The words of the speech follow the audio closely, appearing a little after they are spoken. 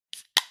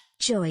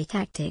Joy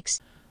Tactics.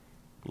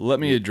 Let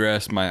me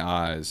address my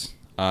eyes.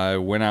 I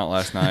went out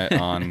last night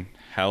on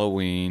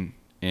Halloween,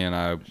 and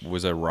I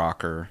was a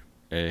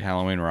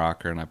Halloween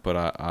rocker, and I put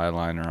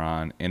eyeliner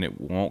on, and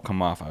it won't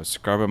come off. I was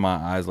scrubbing my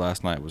eyes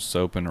last night with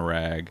soap and a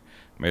rag,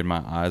 made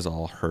my eyes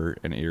all hurt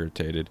and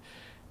irritated.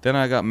 Then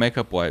I got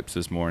makeup wipes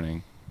this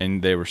morning,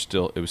 and it was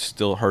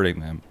still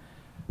hurting them.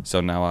 So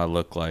now I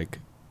look like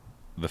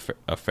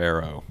a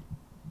pharaoh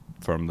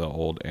from the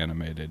old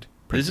animated.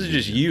 This is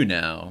just you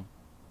now.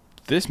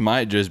 This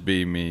might just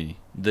be me.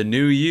 The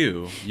new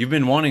you. You've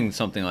been wanting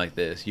something like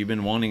this. You've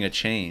been wanting a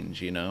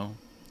change, you know?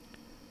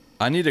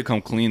 I need to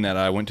come clean that.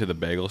 I went to the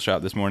bagel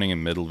shop this morning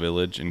in Middle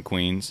Village in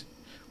Queens,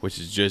 which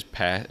is just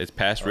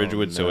past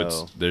Ridgewood,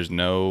 so there's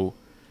no,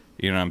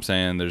 you know what I'm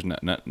saying? There's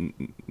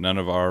none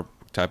of our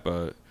type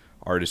of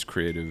artist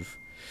creative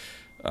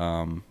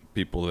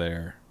people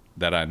there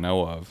that I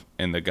know of.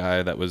 And the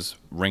guy that was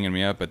ringing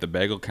me up at the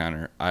bagel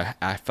counter,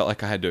 I felt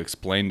like I had to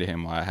explain to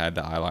him why I had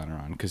the eyeliner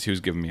on, because he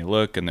was giving me a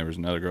look, and there was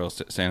another girl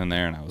standing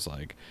there, and I was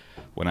like,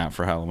 went out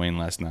for Halloween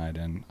last night,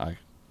 and I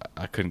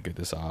couldn't get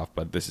this off,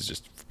 but this is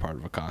just part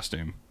of a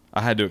costume.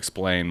 I had to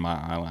explain my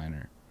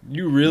eyeliner.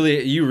 You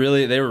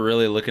really, they were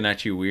really looking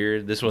at you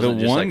weird. This wasn't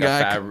the just one like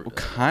guy a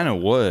kind of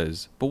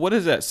was, but what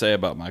does that say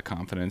about my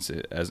confidence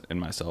in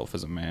myself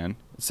as a man?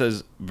 It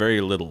says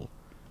very little.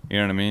 You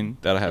know what I mean?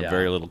 That I have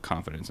very little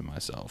confidence in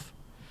myself.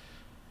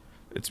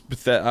 It's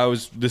that I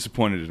was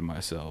disappointed in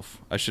myself.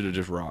 I should have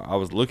just raw. I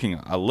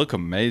look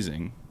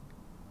amazing.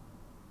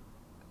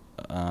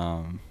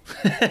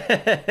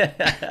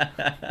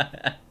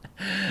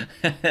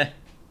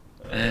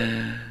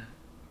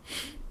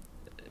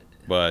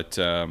 But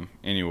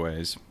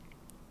anyways.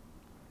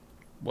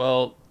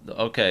 Well,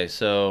 okay,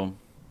 so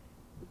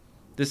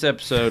this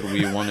episode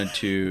we wanted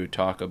to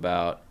talk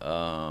about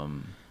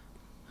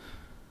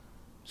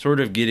sort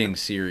of getting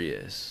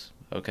serious,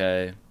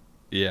 okay?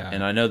 Yeah.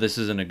 And I know this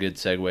isn't a good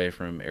segue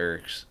from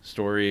Eric's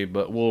story,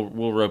 but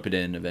we'll rope it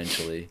in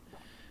eventually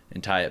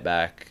and tie it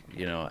back,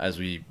 you know, as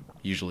we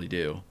usually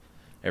do.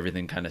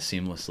 Everything kind of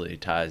seamlessly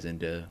ties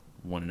into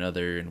one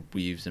another and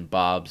weaves and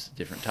bobs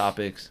different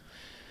topics.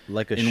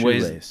 Like a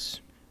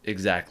shoelace.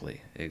 Exactly.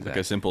 Like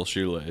a simple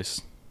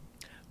shoelace.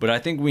 But I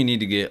think we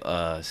need to get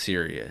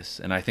serious,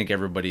 and I think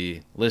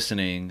everybody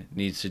listening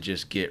needs to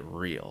just get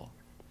real.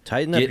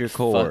 Tighten up your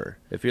core.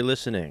 If you're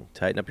listening,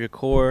 tighten up your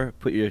core,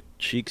 put your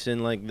cheeks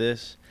in like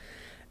this,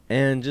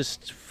 and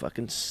just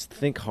fucking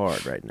think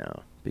hard right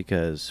now,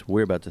 because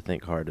we're about to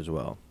think hard as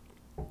well.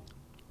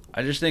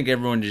 I just think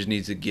everyone just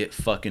needs to get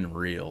fucking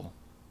real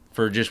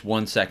for just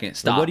 1 second.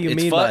 Stop. What do you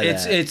mean by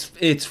that?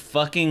 It's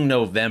fucking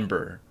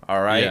November,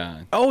 all right?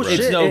 Yeah. Oh, shit,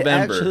 it's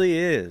November. It actually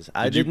is.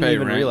 I didn't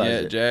even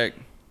realize it. Jack?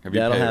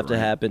 That'll have to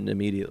happen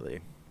immediately.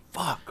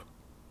 Fuck.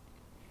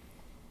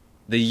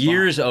 The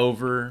year's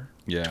over.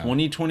 Yeah.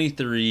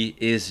 2023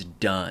 is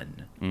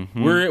done.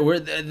 Mm-hmm.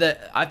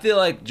 I feel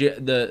like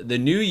the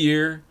new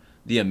year,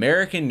 the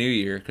American New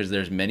Year, because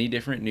there's many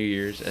different New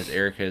Years, as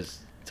Eric has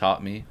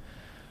taught me.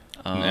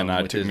 And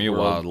it took me a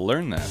while to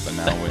learn that, but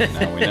now we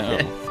know.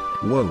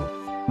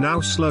 Whoa.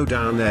 Now slow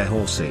down there,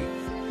 horsey.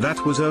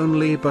 That was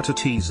only but a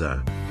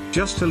teaser.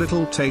 Just a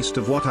little taste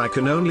of what I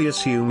can only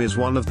assume is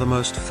one of the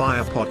most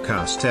fire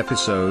podcast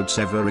episodes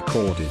ever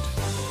recorded.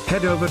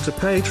 Head over to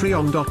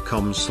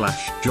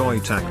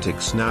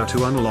patreon.com/joytactics now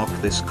to unlock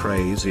this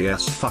crazy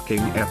ass fucking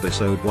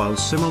episode while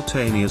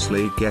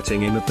simultaneously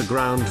getting in at the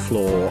ground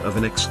floor of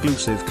an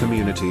exclusive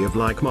community of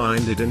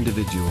like-minded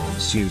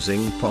individuals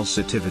using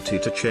positivity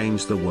to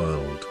change the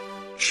world.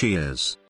 Cheers.